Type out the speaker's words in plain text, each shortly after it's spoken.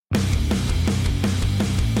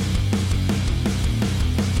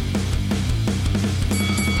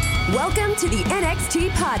to the NXT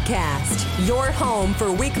Podcast, your home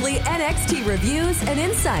for weekly NXT reviews and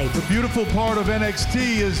insight. The beautiful part of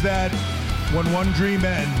NXT is that when one dream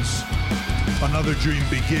ends, another dream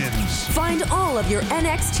begins. Find all of your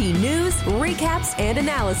NXT news, recaps, and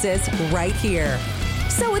analysis right here.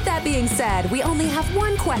 So with that being said, we only have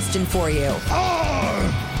one question for you. Are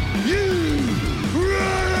you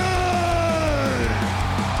ready?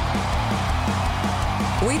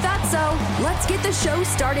 We thought so. Let's get the show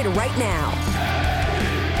started right now.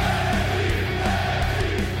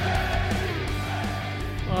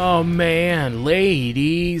 Oh man,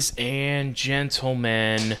 ladies and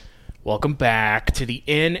gentlemen, welcome back to the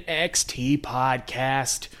NXT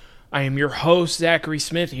Podcast. I am your host, Zachary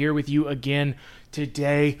Smith, here with you again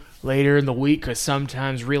today, later in the week, because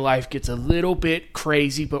sometimes real life gets a little bit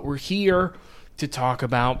crazy, but we're here to talk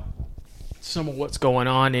about some of what's going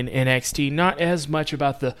on in NXT. Not as much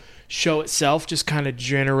about the show itself, just kind of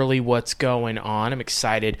generally what's going on. I'm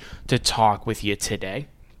excited to talk with you today.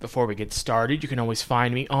 Before we get started, you can always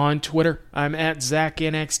find me on Twitter. I'm at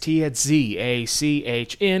ZachNXT, at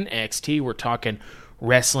ZACHNXT. We're talking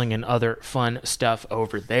wrestling and other fun stuff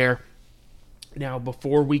over there. Now,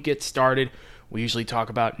 before we get started, we usually talk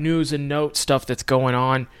about news and notes, stuff that's going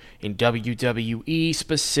on in WWE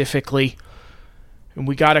specifically. And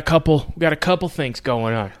we got a couple things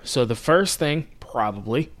going on. So the first thing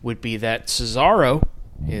probably would be that Cesaro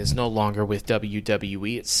is no longer with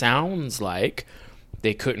WWE. It sounds like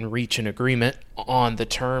they couldn't reach an agreement on the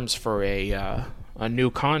terms for a new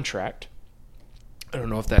contract. I don't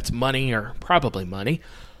know if that's money or probably money.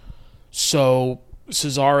 So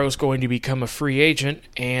Cesaro's going to become a free agent,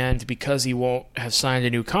 and because he won't have signed a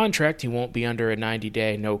new contract, he won't be under a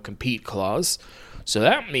 90-day no-compete clause. So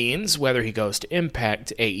that means whether he goes to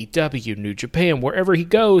Impact, AEW, New Japan, wherever he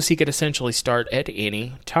goes, he could essentially start at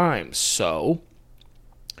any time. So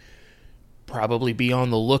probably be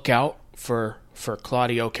on the lookout for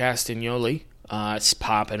Claudio Castagnoli. It's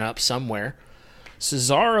popping up somewhere.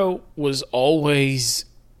 Cesaro was always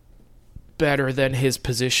better than his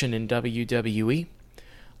position in WWE.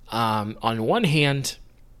 On one hand,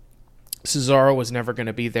 Cesaro was never going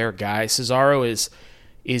to be their guy. Cesaro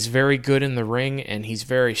is very good in the ring, and he's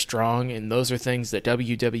very strong, and those are things that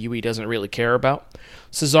WWE doesn't really care about.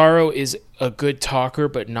 Cesaro is a good talker,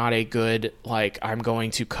 but not a good, I'm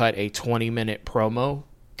going to cut a 20-minute promo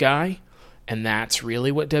guy, and that's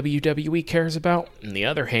really what WWE cares about. On the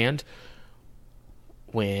other hand,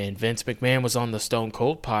 when Vince McMahon was on the Stone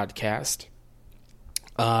Cold podcast,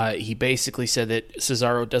 he basically said that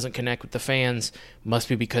Cesaro doesn't connect with the fans. Must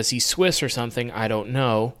be because he's Swiss or something, I don't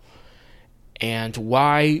know. And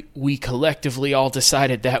why we collectively all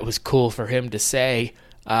decided that was cool for him to say,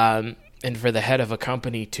 and for the head of a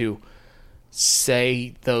company to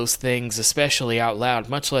say those things, especially out loud,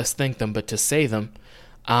 much less think them, but to say them,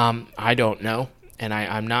 I don't know. And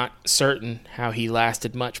I'm not certain how he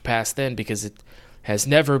lasted much past then, because it has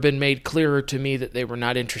never been made clearer to me that they were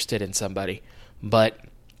not interested in somebody. But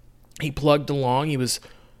he plugged along.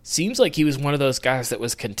 Seems like he was one of those guys that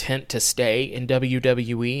was content to stay in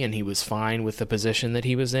WWE, and he was fine with the position that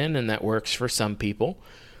he was in, and that works for some people.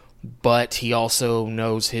 But he also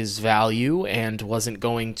knows his value and wasn't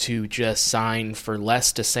going to just sign for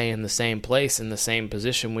less to stay in the same place, in the same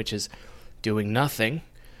position, which is doing nothing.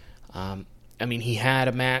 He had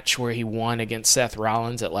a match where he won against Seth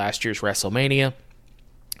Rollins at last year's WrestleMania.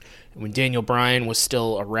 When Daniel Bryan was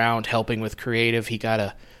still around helping with creative, he got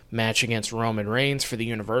a match against Roman Reigns for the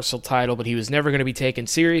Universal title, but he was never going to be taken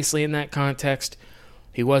seriously in that context.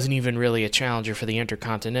 He wasn't even really a challenger for the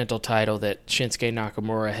Intercontinental title that Shinsuke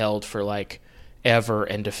Nakamura held for ever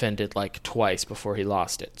and defended twice before he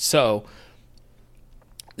lost it. So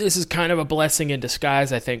this is kind of a blessing in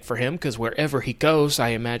disguise, I think, for him, because wherever he goes, I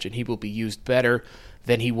imagine he will be used better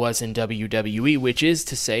than he was in WWE, which is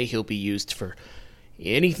to say he'll be used for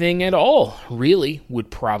anything at all, really,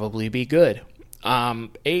 would probably be good.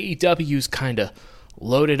 AEW's kind of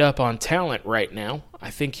loaded up on talent right now. I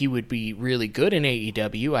think he would be really good in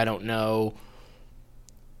AEW. I don't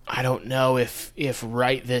know if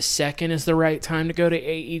right this second is the right time to go to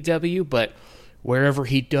AEW, but wherever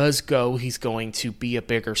he does go, he's going to be a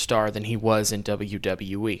bigger star than he was in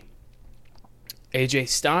WWE. AJ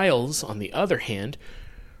Styles, on the other hand,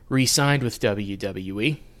 re-signed with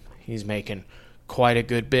WWE. He's making quite a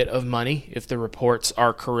good bit of money, if the reports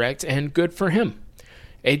are correct, and good for him.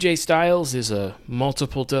 AJ Styles is a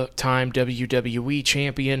multiple-time WWE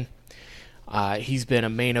champion. He's been a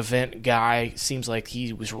main event guy. Seems like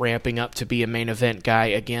he was ramping up to be a main event guy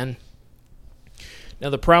again. Now,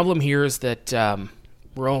 the problem here is that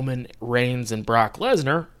Roman Reigns and Brock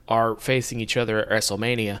Lesnar are facing each other at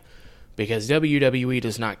WrestleMania because WWE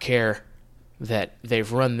does not care that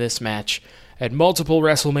they've run this match at multiple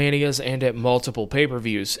WrestleManias and at multiple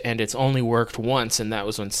pay-per-views, and it's only worked once, and that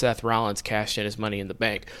was when Seth Rollins cashed in his Money in the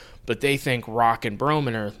Bank. But they think Brock and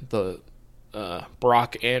Roman are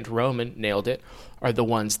Brock and Roman, nailed it, are the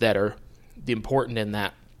ones that are the important in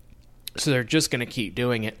that. So they're just going to keep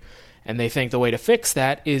doing it. And they think the way to fix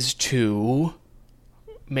that is to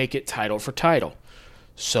make it title for title.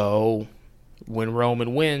 So when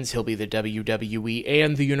Roman wins, he'll be the WWE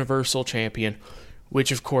and the Universal Champion,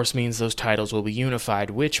 which of course means those titles will be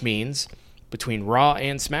unified, which means between Raw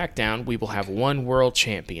and SmackDown, we will have one world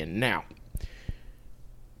champion. Now,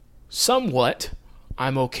 somewhat,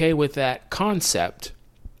 I'm okay with that concept,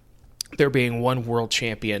 there being one world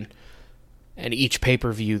champion, and each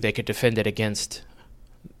pay-per-view they could defend it against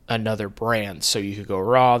another brand. So you could go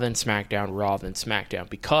Raw, then SmackDown, Raw, then SmackDown,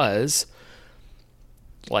 because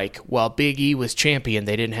like, while Big E was champion,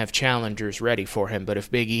 they didn't have challengers ready for him. But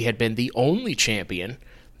if Big E had been the only champion,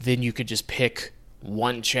 then you could just pick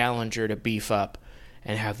one challenger to beef up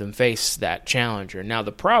and have them face that challenger. Now,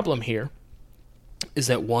 the problem here is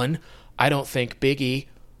that, one, I don't think Big E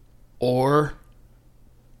or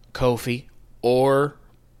Kofi or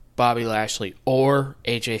Bobby Lashley or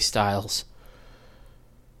AJ Styles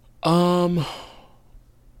or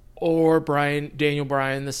Daniel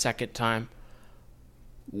Bryan the second time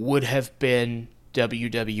would have been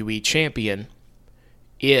WWE champion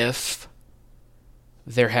if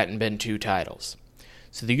there hadn't been two titles.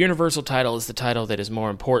 So the Universal title is the title that is more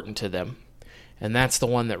important to them, and that's the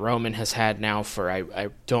one that Roman has had now for I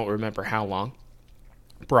don't remember how long.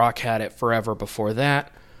 Brock had it forever before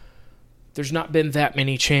that. There's not been that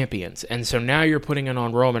many champions, and so now you're putting it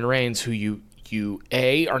on Roman Reigns, who you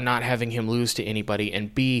A, are not having him lose to anybody,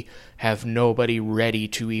 and B, have nobody ready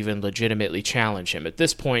to even legitimately challenge him. At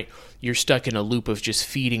this point, you're stuck in a loop of just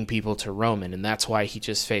feeding people to Roman, and that's why he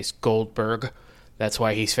just faced Goldberg. That's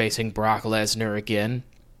why he's facing Brock Lesnar again.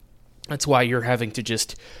 That's why you're having to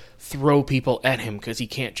just throw people at him, because he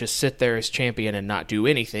can't just sit there as champion and not do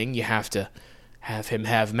anything. You have to have him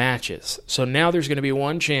have matches. So now there's going to be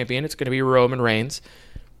one champion. It's going to be Roman Reigns.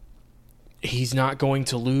 He's not going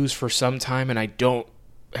to lose for some time, and I don't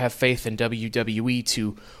have faith in WWE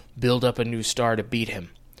to build up a new star to beat him.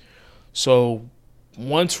 So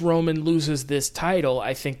once Roman loses this title,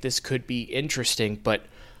 I think this could be interesting, but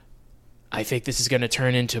I think this is going to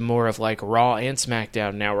turn into more of like Raw and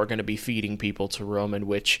SmackDown. Now we're going to be feeding people to Roman,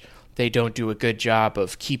 which they don't do a good job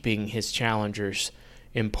of keeping his challengers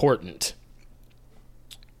important.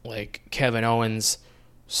 Like Kevin Owens,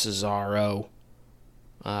 Cesaro,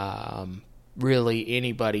 really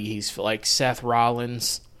anybody. He's like Seth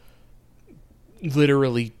Rollins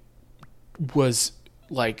literally was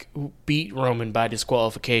like beat Roman by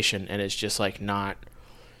disqualification, and it's just like not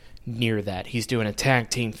near that. He's doing a tag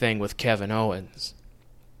team thing with Kevin Owens.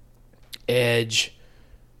 Edge,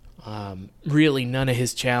 really none of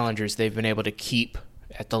his challengers they've been able to keep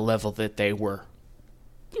at the level that they were,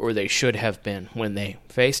 or they should have been when they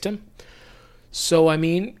faced him. So, I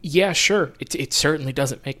mean, yeah, sure, it certainly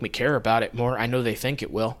doesn't make me care about it more. I know they think it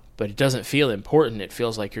will, but it doesn't feel important. It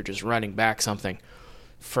feels like you're just running back something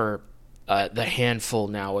for the handful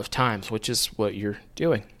now of times, which is what you're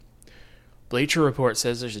doing. Bleacher Report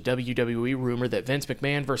says there's a WWE rumor that Vince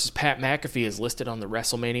McMahon versus Pat McAfee is listed on the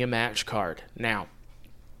WrestleMania match card. Now,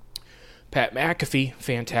 Pat McAfee,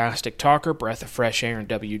 fantastic talker, breath of fresh air in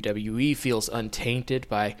WWE, feels untainted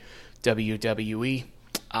by WWE.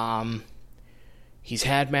 He's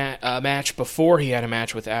had a match before. He had a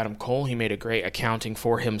match with Adam Cole. He made a great accounting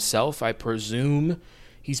for himself. I presume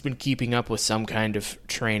he's been keeping up with some kind of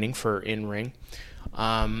training for in-ring.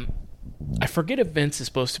 I forget if Vince is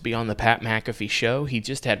supposed to be on the Pat McAfee show. He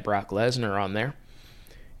just had Brock Lesnar on there.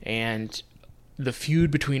 And the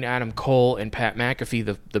feud between Adam Cole and Pat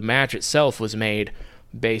McAfee, the match itself was made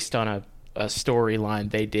based on a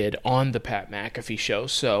storyline they did on the Pat McAfee show.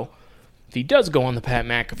 So if he does go on the Pat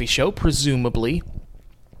McAfee show, presumably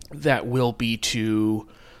that will be to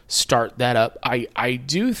start that up. I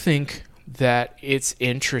do think that it's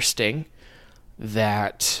interesting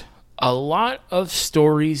that a lot of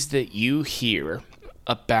stories that you hear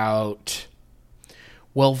about,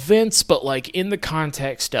 well, Vince, but like in the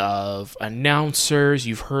context of announcers,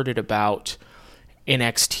 you've heard it about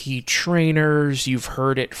NXT trainers, you've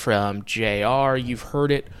heard it from JR, you've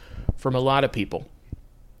heard it from a lot of people,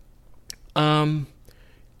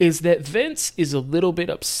 is that Vince is a little bit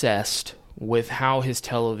obsessed with how his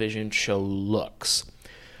television show looks.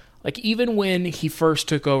 Like, even when he first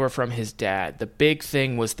took over from his dad, the big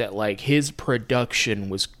thing was that, like, his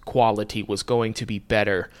production quality was going to be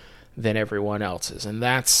better than everyone else's. And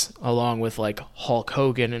that's, along with like Hulk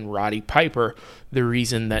Hogan and Roddy Piper, the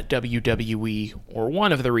reason that WWE, or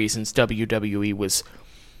one of the reasons WWE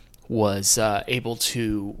was able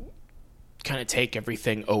to kind of take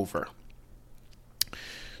everything over.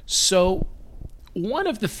 So one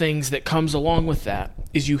of the things that comes along with that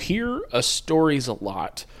is you hear stories a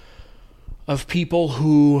lot of people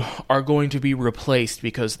who are going to be replaced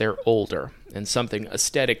because they're older and something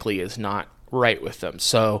aesthetically is not right with them.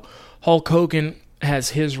 So Hulk Hogan has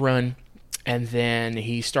his run, and then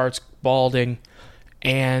he starts balding,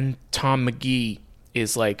 and Tom McGee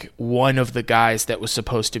is like one of the guys that was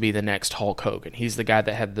supposed to be the next Hulk Hogan. He's the guy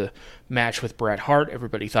that had the match with Bret Hart.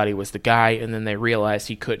 Everybody thought he was the guy, and then they realized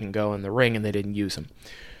he couldn't go in the ring, and they didn't use him.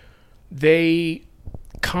 They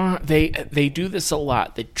do this a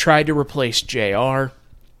lot. They tried to replace JR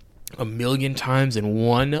a million times, and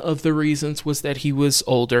one of the reasons was that he was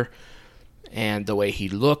older and the way he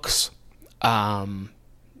looks. NXT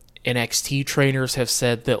trainers have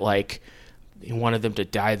said that like he wanted them to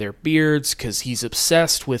dye their beards because he's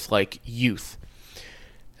obsessed with like youth.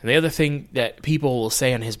 And the other thing that people will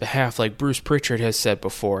say on his behalf, like Bruce Pritchard has said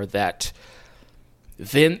before, that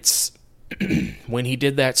Vince, when he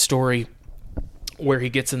did that story where he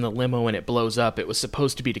gets in the limo and it blows up, it was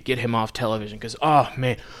supposed to be to get him off television because, oh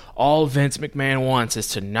man, all Vince McMahon wants is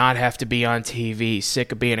to not have to be on TV. He's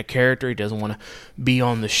sick of being a character. He doesn't want to be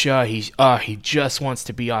on the show. He just wants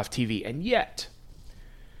to be off TV. And yet,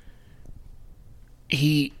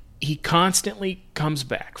 he constantly comes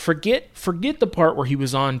back. Forget the part where he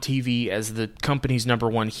was on TV as the company's number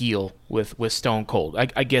one heel with Stone Cold.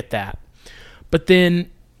 I get that. But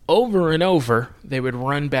then over and over, they would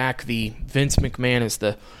run back the Vince McMahon as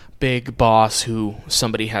the big boss who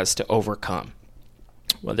somebody has to overcome.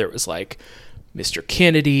 Whether it was like Mr.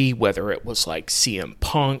 Kennedy, whether it was like CM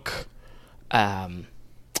Punk, AJ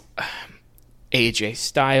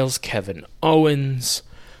Styles, Kevin Owens.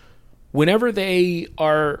 Whenever they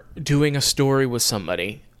are doing a story with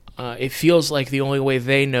somebody, it feels like the only way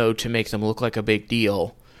they know to make them look like a big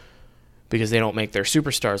deal, because they don't make their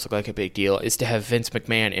superstars look like a big deal, is to have Vince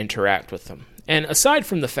McMahon interact with them. And aside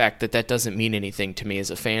from the fact that that doesn't mean anything to me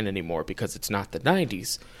as a fan anymore because it's not the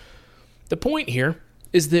 90s, the point here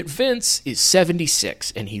is that Vince is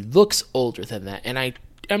 76 and he looks older than that. And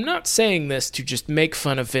I'm not saying this to just make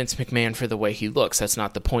fun of Vince McMahon for the way he looks. That's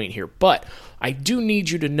not the point here. But I do need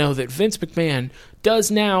you to know that Vince McMahon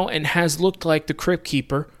does now and has looked like the Crypt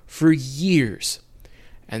Keeper for years.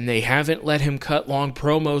 And they haven't let him cut long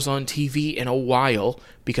promos on TV in a while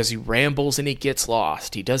because he rambles and he gets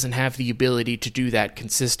lost. He doesn't have the ability to do that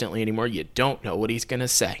consistently anymore. You don't know what he's going to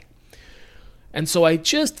say. And so I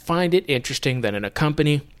just find it interesting that in a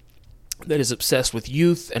company that is obsessed with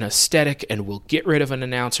youth and aesthetic and will get rid of an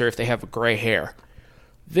announcer if they have a gray hair,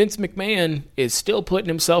 Vince McMahon is still putting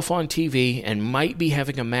himself on TV and might be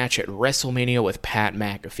having a match at WrestleMania with Pat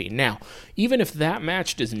McAfee. Now, even if that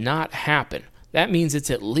match does not happen, that means it's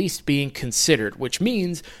at least being considered, which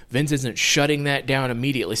means Vince isn't shutting that down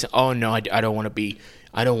immediately, saying, oh no, I don't want to be,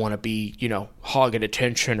 hogging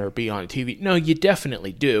attention or be on TV. No, you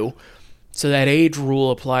definitely do. So that age rule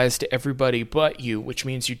applies to everybody but you, which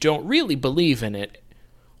means you don't really believe in it.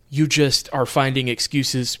 You just are finding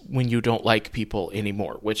excuses when you don't like people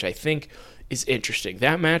anymore, which I think is interesting.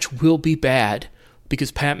 That match will be bad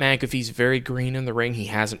because Pat McAfee's very green in the ring. He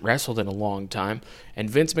hasn't wrestled in a long time. And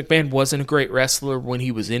Vince McMahon wasn't a great wrestler when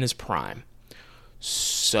he was in his prime.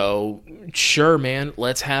 So, sure, man,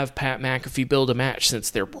 let's have Pat McAfee build a match since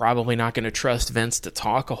they're probably not going to trust Vince to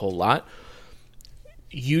talk a whole lot.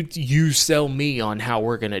 You sell me on how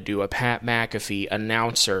we're going to do a Pat McAfee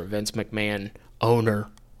announcer, Vince McMahon owner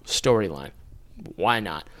storyline. Why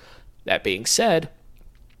not? That being said,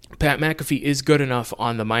 Pat McAfee is good enough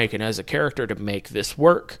on the mic and as a character to make this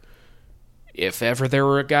work. If ever there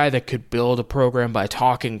were a guy that could build a program by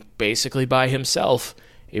talking basically by himself,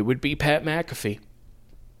 it would be Pat McAfee.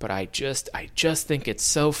 But I just think it's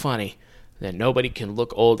so funny that nobody can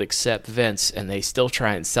look old except Vince, and they still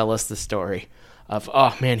try and sell us the story of,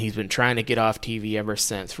 oh man, he's been trying to get off TV ever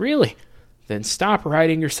since. Really? Then stop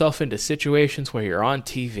writing yourself into situations where you're on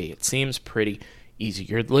TV. It seems pretty easy.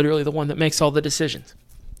 You're literally the one that makes all the decisions.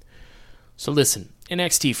 So listen,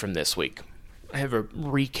 NXT from this week. I have a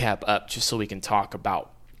recap up just so we can talk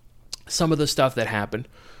about some of the stuff that happened.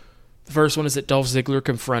 The first one is that Dolph Ziggler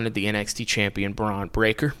confronted the NXT champion Braun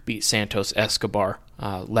Breaker, beat Santos Escobar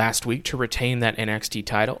last week to retain that NXT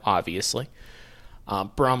title, obviously.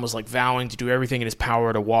 Braun was vowing to do everything in his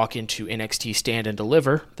power to walk into NXT Stand and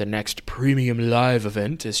Deliver, the next premium live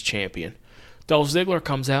event, as champion. Dolph Ziggler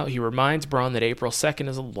comes out. He reminds Braun that April 2nd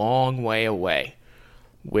is a long way away.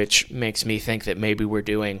 which makes me think that maybe we're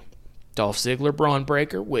doing Dolph Ziggler Braun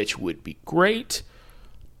Breaker, which would be great.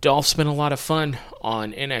 Dolph's been a lot of fun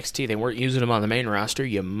on NXT. They weren't using him on the main roster.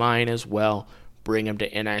 You might as well bring him to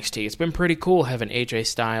NXT. It's been pretty cool having AJ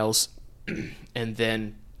Styles and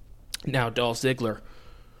then now Dolph Ziggler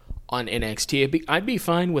on NXT. I'd be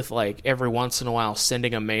fine with, like, every once in a while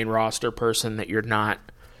sending a main roster person that you're not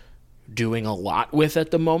doing a lot with at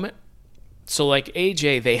the moment. So, like,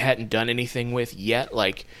 AJ, they hadn't done anything with yet.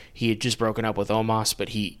 Like, he had just broken up with Omos, but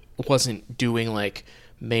he wasn't doing, like,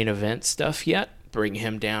 main event stuff yet. Bring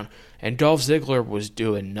him down. And Dolph Ziggler was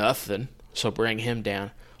doing nothing, so bring him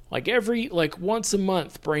down. Like, once a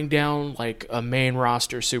month, bring down, like, a main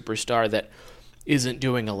roster superstar that isn't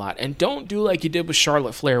doing a lot. And don't do like you did with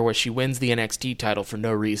Charlotte Flair, where she wins the NXT title for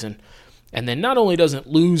no reason, and then not only doesn't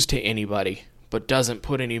lose to anybody, but doesn't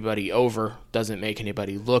put anybody over, doesn't make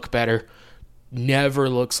anybody look better, never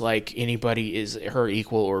looks like anybody is her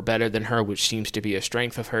equal or better than her, which seems to be a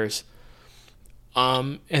strength of hers.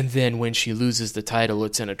 And then when she loses the title,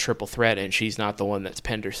 it's in a triple threat, and she's not the one that's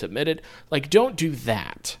pinned or submitted. Like, don't do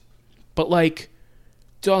that. But, like,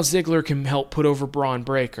 Dolph Ziggler can help put over Braun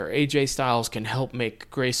Breaker. AJ Styles can help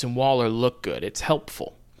make Grayson Waller look good. It's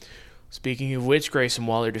helpful. Speaking of which, Grayson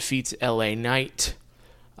Waller defeats LA Knight.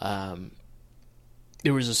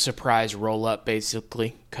 There was a surprise roll-up,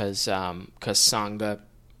 basically, because Sangha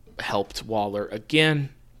helped Waller again.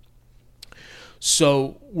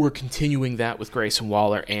 So we're continuing that with Grayson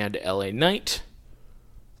Waller and LA Knight.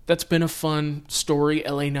 That's been a fun story.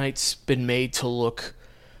 LA Knight's been made to look,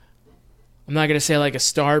 I'm not going to say like a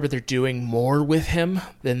star, but they're doing more with him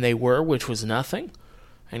than they were, which was nothing.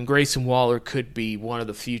 And Grayson Waller could be one of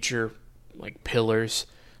the future, like, pillars,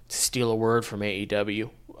 to steal a word from AEW,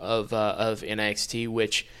 of NXT,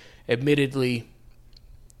 which admittedly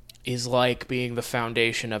is like being the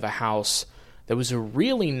foundation of a house that was a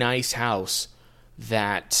really nice house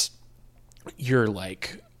that your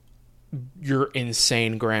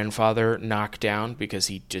insane grandfather knocked down because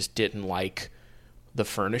he just didn't like the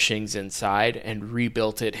furnishings inside and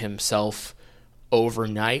rebuilt it himself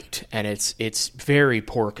overnight, and it's very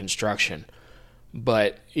poor construction.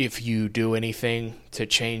 But if you do anything to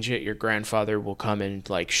change it, your grandfather will come and,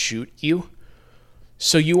 like, shoot you.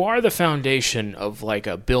 So you are the foundation of, like,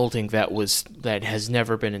 a building that has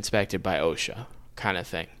never been inspected by OSHA, kind of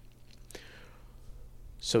thing.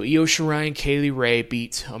 So Io Shirai and Kaylee Ray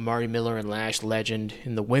beat Amari Miller and Lash Legend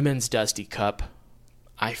in the Women's Dusty Cup.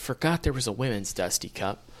 I forgot there was a Women's Dusty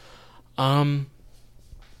Cup.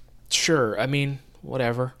 Sure, I mean,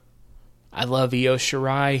 whatever. I love Io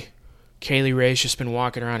Shirai. Kaylee Ray's just been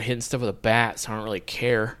walking around hitting stuff with a bat, so I don't really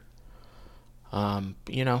care.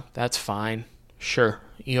 That's fine. Sure,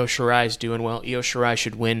 Io Shirai's doing well. Io Shirai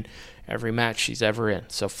should win every match she's ever in,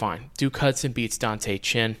 so fine. Duke Hudson beats Dante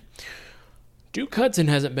Chin. Duke Hudson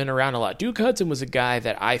hasn't been around a lot. Duke Hudson was a guy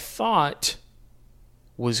that I thought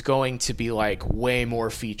was going to be, like, way more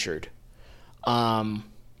featured. I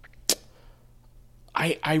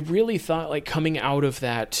really thought, like, coming out of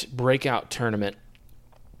that breakout tournament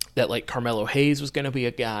that, like, Carmelo Hayes was going to be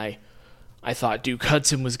a guy. I thought Duke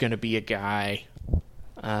Hudson was going to be a guy.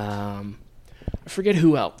 I forget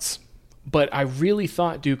who else. But I really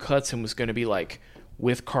thought Duke Hudson was going to be, like,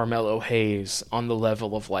 with Carmelo Hayes on the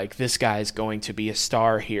level of, like, this guy's going to be a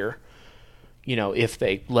star here, if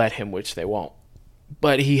they let him, which they won't.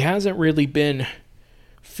 But he hasn't really been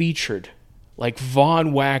featured. Like,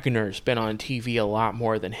 Von Wagner's been on TV a lot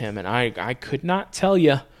more than him, and I could not tell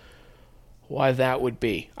you why that would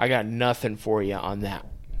be. I got nothing for you on that.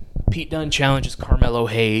 Pete Dunne challenges Carmelo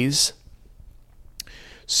Hayes.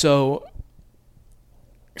 So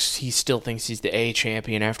he still thinks he's the A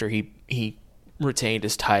champion after he retained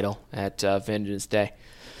his title at Vengeance Day.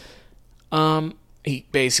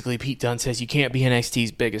 Pete Dunne says you can't be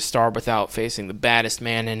NXT's biggest star without facing the baddest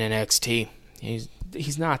man in NXT.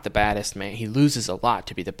 He's not the baddest man. He loses a lot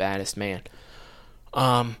to be the baddest man.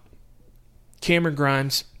 Cameron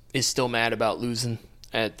Grimes is still mad about losing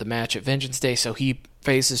at the match at Vengeance Day, so he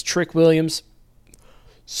faces Trick Williams.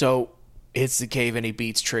 So hits the cave and he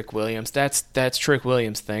beats Trick Williams. That's Trick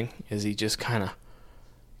Williams' thing, is he just kind of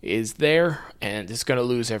is there and is going to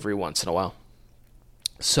lose every once in a while.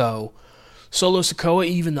 So Solo Sikoa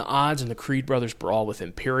even the odds in the Creed Brothers brawl with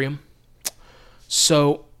Imperium.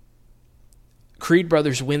 So Creed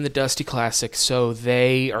Brothers win the Dusty Classic, so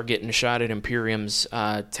they are getting a shot at Imperium's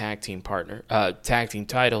tag team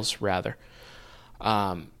titles, rather.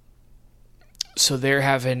 So they're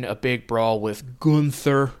having a big brawl with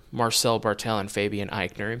Gunther, Marcel Bartel, and Fabian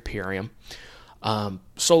Eichner, Imperium.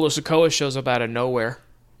 Solo Sikoa shows up out of nowhere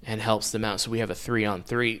and helps them out, so we have a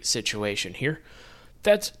 3-on-3 situation here.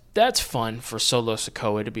 that's fun for Solo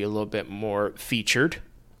Sikoa to be a little bit more featured.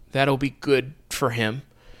 That'll be good for him.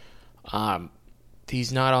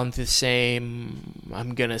 He's not on the same,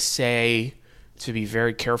 I'm going to say, to be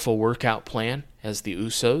very careful, workout plan as the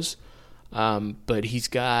Usos. But he's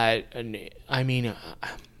got,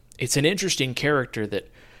 it's an interesting character that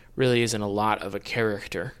really isn't a lot of a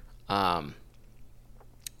character.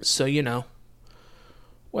 So,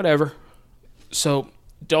 whatever. So,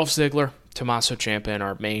 Dolph Ziggler, Tommaso Ciampa in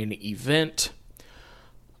our main event.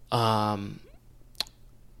 A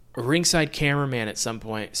ringside cameraman at some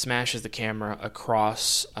point smashes the camera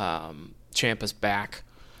across Ciampa's back,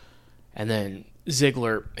 and then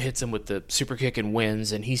Ziggler hits him with the super kick and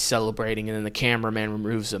wins, and he's celebrating, and then the cameraman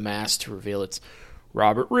removes a mask to reveal it's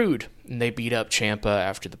Robert Roode, and they beat up Ciampa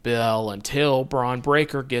after the bell until Braun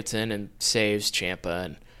Breaker gets in and saves Ciampa,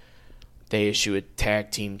 and they issue a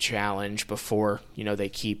tag team challenge before, they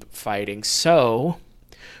keep fighting. So,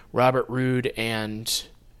 Robert Roode and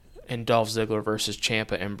Dolph Ziggler versus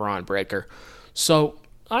Ciampa and Braun Breaker. So,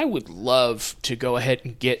 I would love to go ahead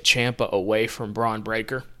and get Ciampa away from Braun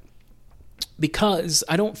Breaker, because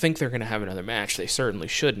I don't think they're going to have another match. They certainly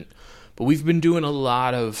shouldn't. But we've been doing a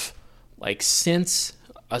lot of,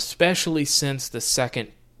 especially since the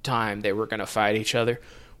second time they were going to fight each other,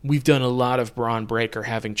 we've done a lot of Braun Breaker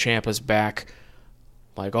having Ciampa's back,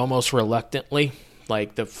 almost reluctantly.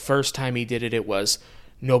 The first time he did it, it was,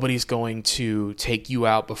 nobody's going to take you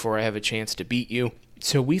out before I have a chance to beat you.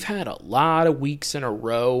 So we've had a lot of weeks in a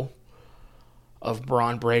row of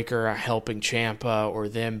Braun Breaker helping Ciampa, or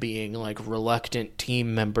them being reluctant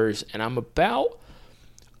team members, and I'm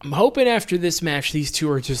hoping after this match these two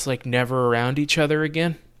are just never around each other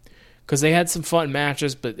again, because they had some fun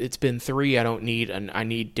matches, but it's been 3 I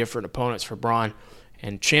need different opponents for Braun,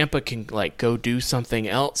 and Ciampa can go do something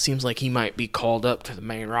else. Seems like he might be called up to the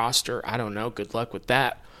main roster. I don't know, good luck with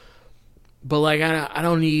that. But I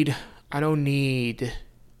don't need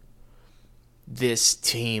this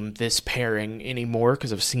team, this pairing anymore,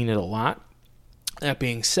 because I've seen it a lot. That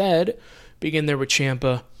being said, begin there with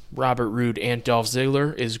Ciampa, Robert Roode, and Dolph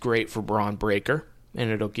Ziggler is great for Braun Breaker, and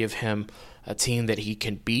it'll give him a team that he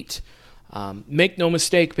can beat. Make no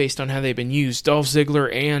mistake, based on how they've been used, Dolph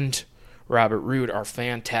Ziggler and Robert Roode are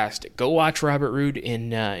fantastic. Go watch Robert Roode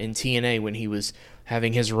in TNA when he was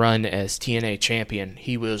having his run as TNA champion.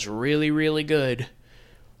 He was really, really good.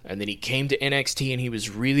 And then he came to NXT and he was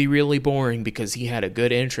really, really boring because he had a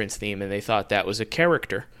good entrance theme and they thought that was a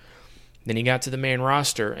character. Then he got to the main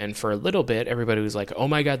roster, and for a little bit, everybody was like, oh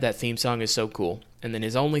my god, that theme song is so cool. And then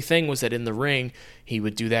his only thing was that in the ring, he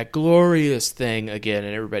would do that glorious thing again,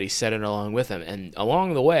 and everybody said it along with him. And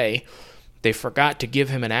along the way, they forgot to give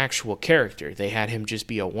him an actual character. They had him just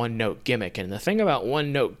be a one-note gimmick. And the thing about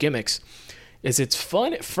one-note gimmicks is it's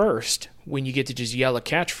fun at first when you get to just yell a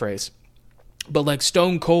catchphrase. But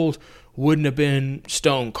Stone Cold wouldn't have been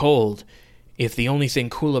Stone Cold if the only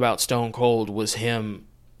thing cool about Stone Cold was him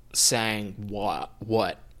saying what.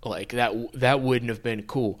 That wouldn't have been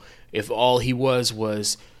cool. If all he was,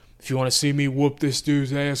 if you want to see me whoop this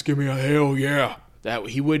dude's ass, give me a hell yeah.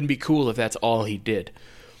 He wouldn't be cool if that's all he did.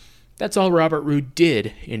 That's all Robert Roode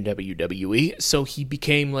did in WWE, so he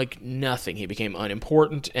became nothing. He became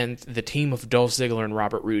unimportant, and the team of Dolph Ziggler and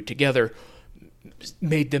Robert Roode together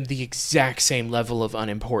made them the exact same level of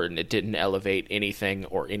unimportant. It didn't elevate anything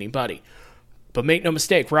or anybody. But make no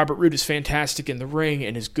mistake, Robert Roode is fantastic in the ring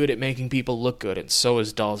and is good at making people look good, and so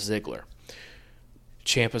is Dolph Ziggler.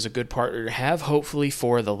 Ciampa's a good partner to have, hopefully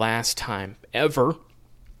for the last time ever.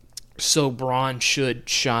 So Braun should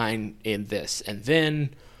shine in this. And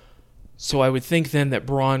then, so I would think then that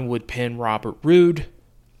Braun would pin Robert Roode,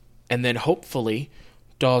 and then hopefully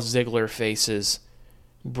Dolph Ziggler faces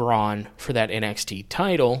Braun for that NXT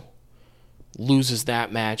title, loses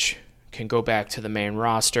that match, can go back to the main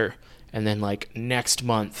roster, and then next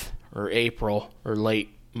month or April or late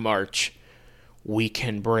March, we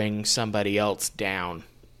can bring somebody else down.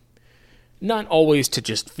 Not always to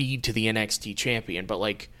just feed to the NXT champion, but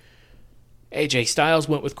AJ Styles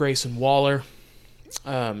went with Grayson Waller.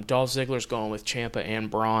 Dolph Ziggler's going with Ciampa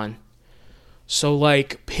and Braun. So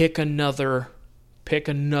pick another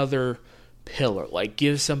pillar.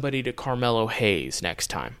 Give somebody to Carmelo Hayes next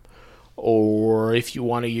time. Or if you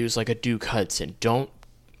want to use a Duke Hudson,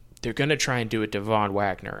 they're going to try and do it to Von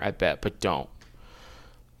Wagner, I bet, but don't.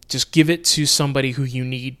 Just give it to somebody who you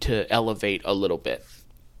need to elevate a little bit.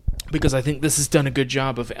 Because I think this has done a good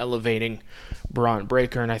job of elevating Braun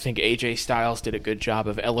Breaker, and I think AJ Styles did a good job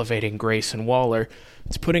of elevating Grayson Waller.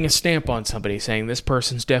 It's putting a stamp on somebody, saying this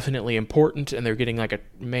person's definitely important, and they're getting a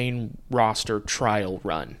main roster trial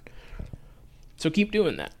run. So keep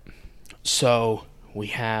doing that. So We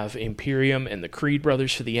have Imperium and the Creed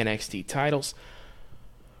brothers for the NXT titles.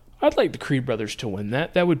 I'd like the Creed brothers to win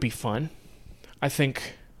that. That would be fun. I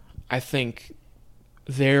think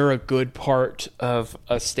they're a good part of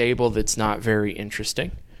a stable that's not very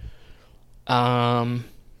interesting. I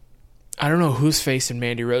don't know who's facing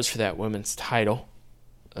Mandy Rose for that women's title.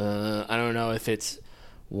 I don't know if it's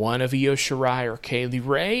one of Io Shirai or Kaylee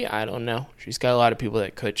Ray. I don't know. She's got a lot of people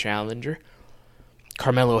that could challenge her.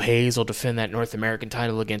 Carmelo Hayes will defend that North American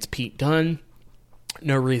title against Pete Dunne.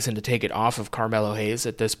 No reason to take it off of Carmelo Hayes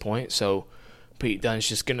at this point, so Pete Dunne's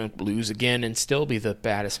just going to lose again and still be the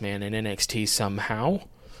baddest man in NXT somehow.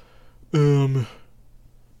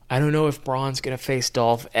 I don't know if Braun's going to face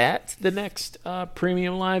Dolph at the next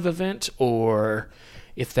Premium Live event, or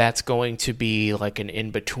if that's going to be like an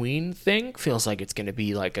in-between thing. Feels like it's going to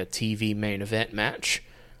be like a TV main event match.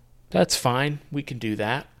 That's fine. We can do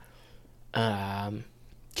that.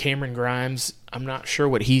 Cameron Grimes, I'm not sure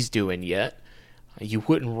what he's doing yet. You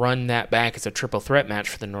wouldn't run that back as a triple threat match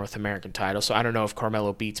for the North American title, so I don't know if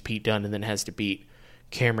Carmelo beats Pete Dunne and then has to beat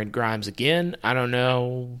Cameron Grimes again. I don't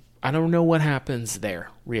know what happens there,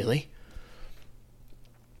 really.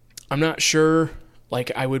 I'm not sure.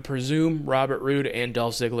 Like, I would presume Robert Roode and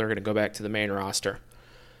Dolph Ziggler are going to go back to the main roster.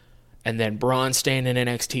 And then Braun staying in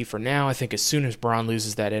NXT for now. I think as soon as Braun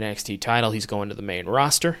loses that NXT title, he's going to the main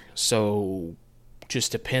roster. So,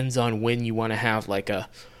 just depends on when you want to have, like, a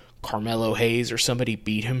Carmelo Hayes or somebody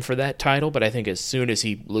beat him for that title. But I think as soon as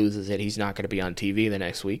he loses it, he's not going to be on TV the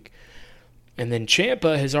next week. And then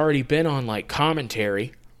Ciampa has already been on, like,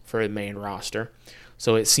 commentary for the main roster.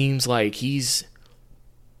 So it seems like he's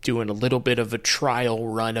doing a little bit of a trial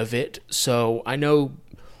run of it. So I know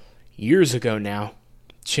years ago now,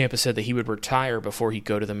 Ciampa said that he would retire before he'd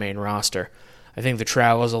go to the main roster. I think the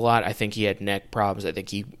travels a lot. I think he had neck problems. I think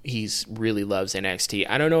he's really loves NXT.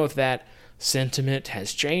 I don't know if that sentiment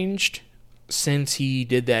has changed since he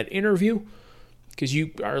did that interview, because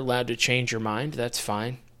you are allowed to change your mind. That's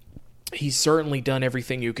fine. He's certainly done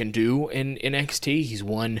everything you can do in NXT. He's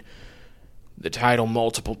won the title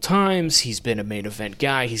multiple times. He's been a main event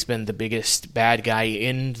guy. He's been the biggest bad guy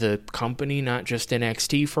in the company, not just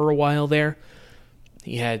NXT, for a while there.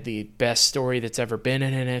 He had the best story that's ever been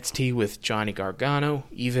in NXT with Johnny Gargano.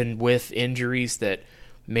 Even with injuries that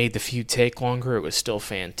made the feud take longer, it was still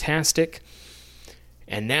fantastic.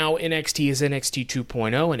 And now NXT is NXT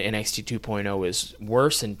 2.0, and NXT 2.0 is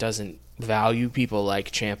worse and doesn't value people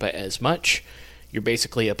like Ciampa as much. You're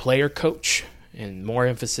basically a player coach, and more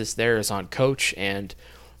emphasis there is on coach. And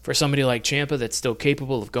for somebody like Ciampa that's still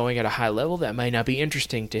capable of going at a high level, that might not be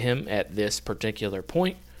interesting to him at this particular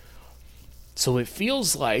point. So it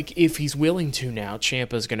feels like if he's willing to now,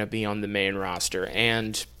 Ciampa's going to be on the main roster.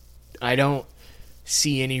 And I don't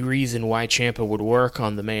see any reason why Ciampa would work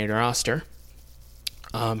on the main roster.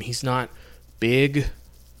 He's not big.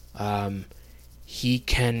 He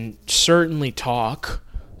can certainly talk,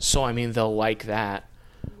 so I mean they'll like that.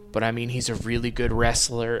 But I mean he's a really good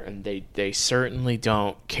wrestler, and they certainly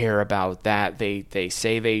don't care about that. They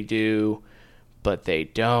say they do, but they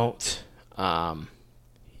don't.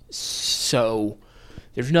 So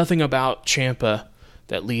there's nothing about Ciampa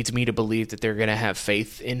that leads me to believe that they're going to have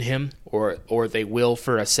faith in him, or they will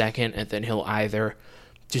for a second, and then he'll either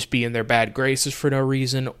just be in their bad graces for no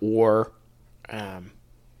reason, or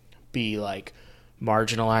be like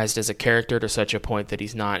marginalized as a character to such a point that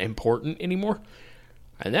he's not important anymore.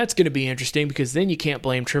 And that's going to be interesting, because then you can't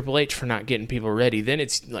blame Triple H for not getting people ready. Then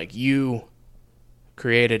it's like you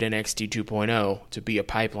created NXT 2.0 to be a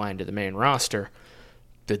pipeline to the main roster.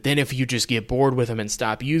 But then if you just get bored with him and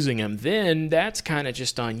stop using him, then that's kind of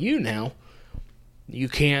just on you now. You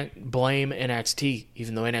can't blame NXT,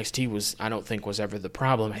 even though NXT I don't think was ever the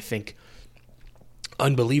problem. I think,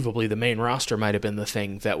 unbelievably, the main roster might have been the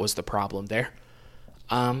thing that was the problem there.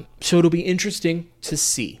 So it'll be interesting to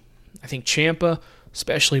see. I think Ciampa,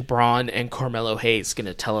 especially Braun and Carmelo Hayes, is going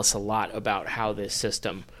to tell us a lot about how this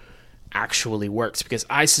system actually works, because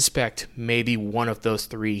I suspect maybe one of those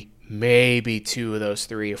three, maybe two of those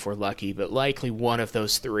three if we're lucky, but likely one of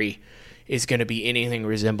those three is going to be anything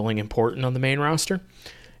resembling important on the main roster.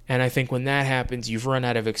 And I think when that happens, you've run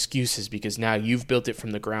out of excuses, because now you've built it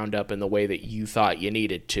from the ground up in the way that you thought you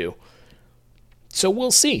needed to. So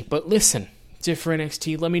we'll see. But listen, for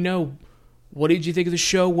NXT, let me know, what did you think of the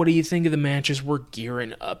show? What do you think of the matches we're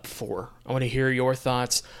gearing up for? I want to hear your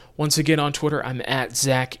thoughts. Once again, on Twitter, I'm at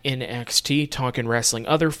ZachNXT, talking wrestling,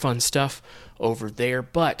 other fun stuff over there.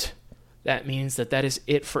 But that means that is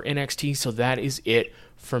it for NXT, so that is it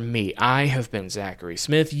from me. I have been Zachary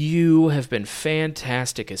Smith. You have been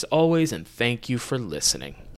fantastic as always, and thank you for listening.